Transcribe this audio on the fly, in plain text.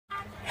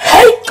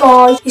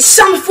guys, it's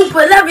Sam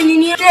Football 11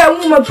 in here. There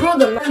with my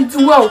brother and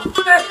well,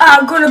 we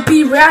are gonna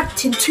be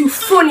reacting to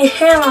funny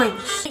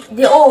hairlines.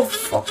 They're all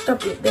fucked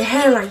up with their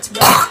hairlines.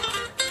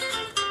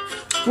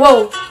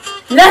 Whoa,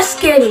 let's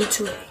get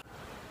into it.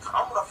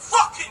 I'm gonna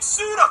fucking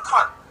sue the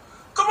cunt.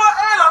 Come on,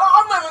 hairline,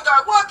 I'm not even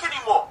gonna work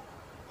anymore.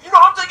 You know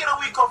I'm taking a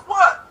week off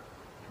work.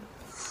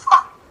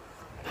 Fuck.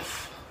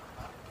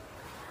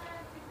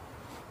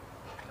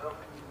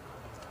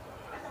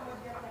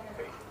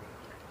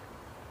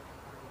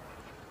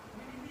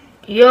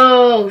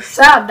 Yo,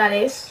 sad that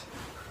is.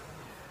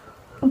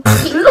 Look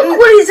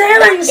what his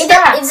hairline is. It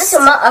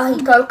doesn't matter.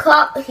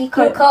 He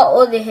can cut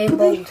all the hair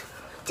bald.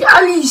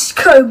 At least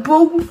cut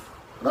bald. Yeah.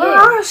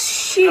 Oh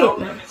shit,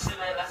 man.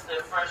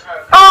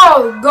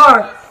 Oh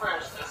god.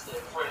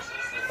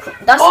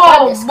 That's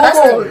not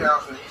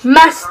disgusting.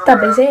 Messed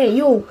up his hair,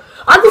 yo.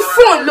 On the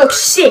phone looks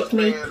sick,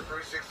 man.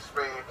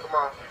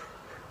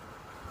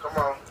 Come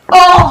on.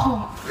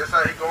 Oh. Guess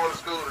how he going to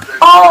school today?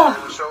 Oh.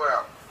 Show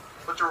out.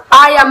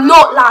 I am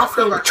not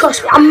laughing.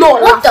 Trust me, I'm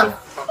not laughing.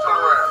 Turn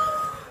around.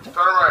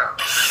 Turn around.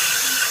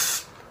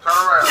 Turn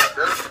around.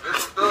 This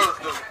is thugs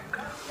do.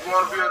 You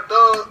want to be a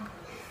thug?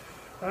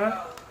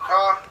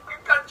 Huh? You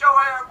cut your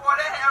hair, boy.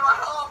 That hair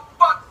like all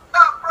fucked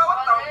up, bro. What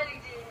the?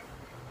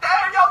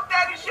 Damn, your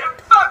daddy shit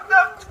fucked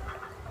up.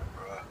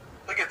 Bro,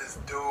 look at this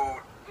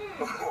dude.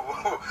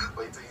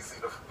 Wait till you see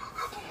the.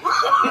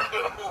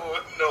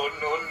 No.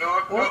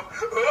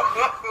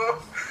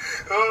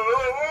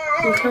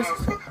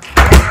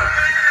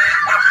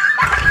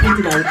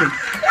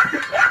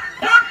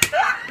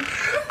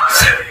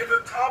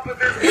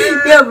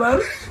 Yeah, man.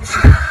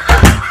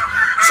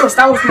 So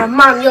that was my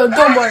mom. Yo,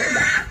 don't worry about it.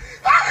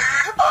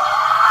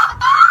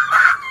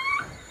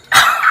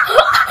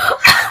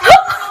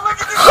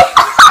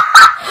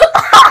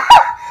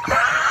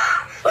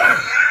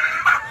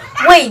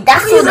 Wait,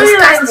 that's so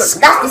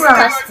disgusting. That's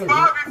disgusting.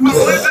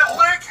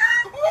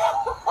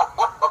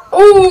 Ooh.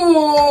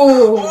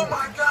 Oh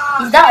my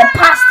god. Is that a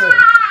pasta?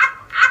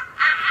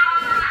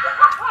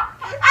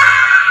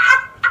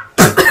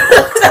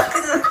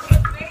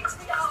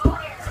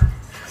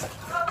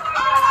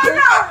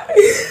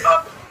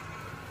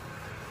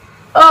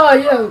 Oh,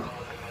 yo.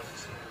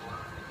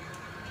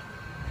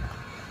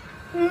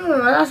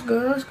 That's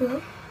good. That's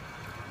good.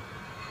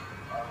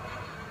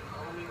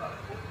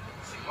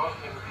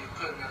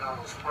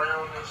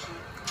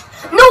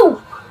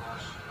 No.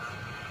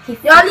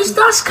 Yeah, at least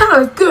that's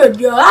kind of good,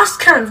 yo. That's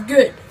kind of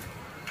good.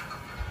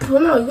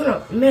 But no, you're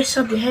gonna mess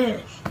up your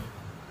hair.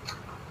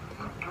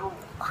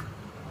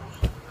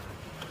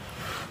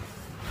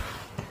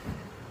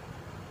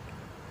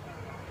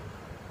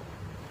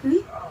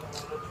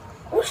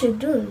 What's he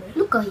doing, man?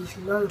 Look at his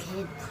long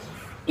head.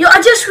 Yo,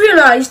 I just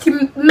realized he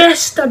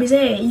messed up his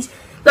hair. His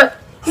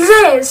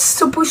hair is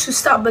supposed to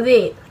start by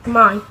there,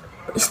 mine.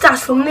 It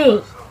starts from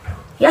there.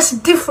 He has a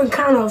different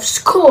kind of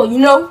score, you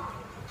know?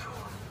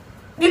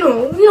 You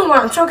know what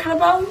I'm talking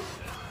about?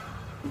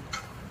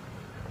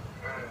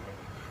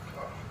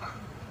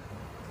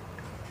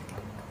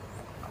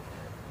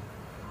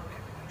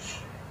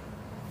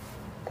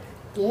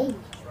 Yeah,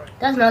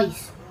 that's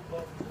nice.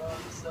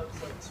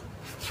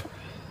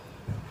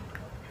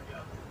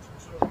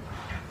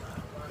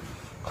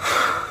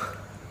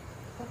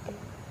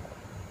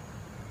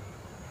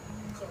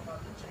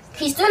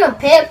 He's doing a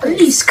purpose. At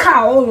least cut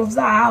all of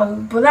that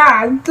out, but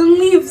don't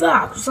leave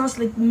that, because that's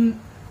like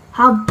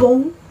how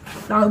bold,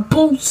 like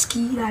bold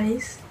ski that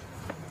is.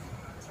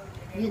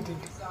 You did.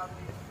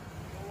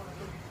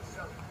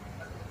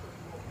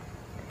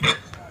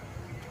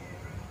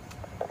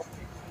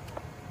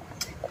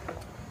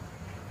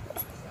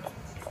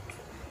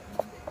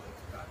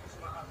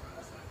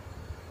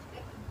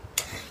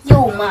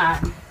 Yo,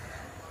 man.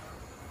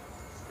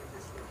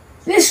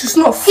 This is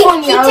not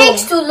funny He at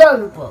takes all. too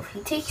long, bro. He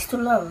takes too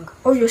long.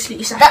 Obviously,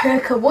 it's a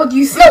haircut. What do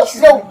you think?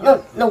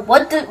 No.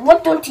 What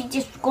don't he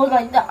just go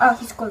like that? Ah,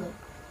 he's gonna.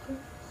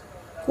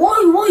 Why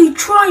are you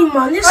trying,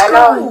 man? This I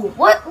guy. know.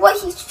 What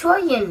he's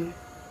trying?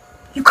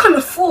 You can't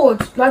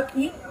afford. Like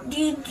you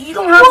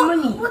don't have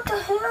money. What the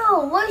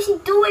hell? What is he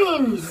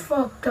doing? He's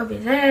fucked up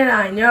his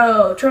hairline,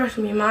 yo. Trust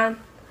me, man.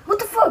 What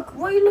the fuck?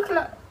 What are you looking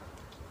at?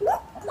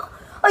 What?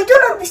 I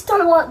don't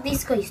understand what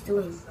this guy is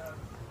doing.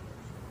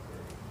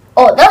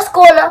 Oh, that's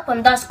going up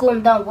and that's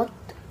going down. What?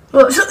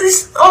 Look, so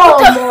this. Oh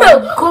What the my hell?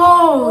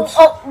 god.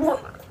 Oh,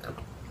 what?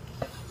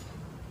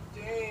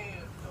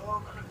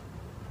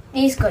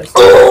 These guys.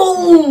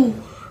 Oh!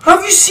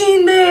 Have you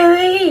seen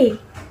that?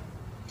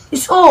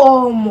 It's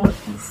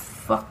almost you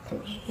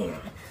fucking hair.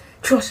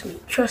 Trust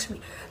me.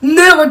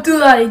 Never do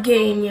that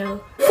again,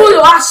 yo.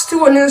 Follow us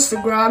too on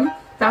Instagram.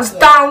 That's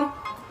down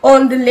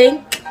on the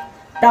link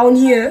down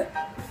here.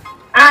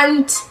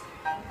 And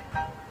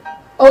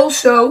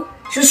also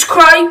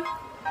subscribe,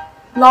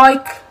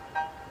 like,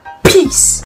 peace.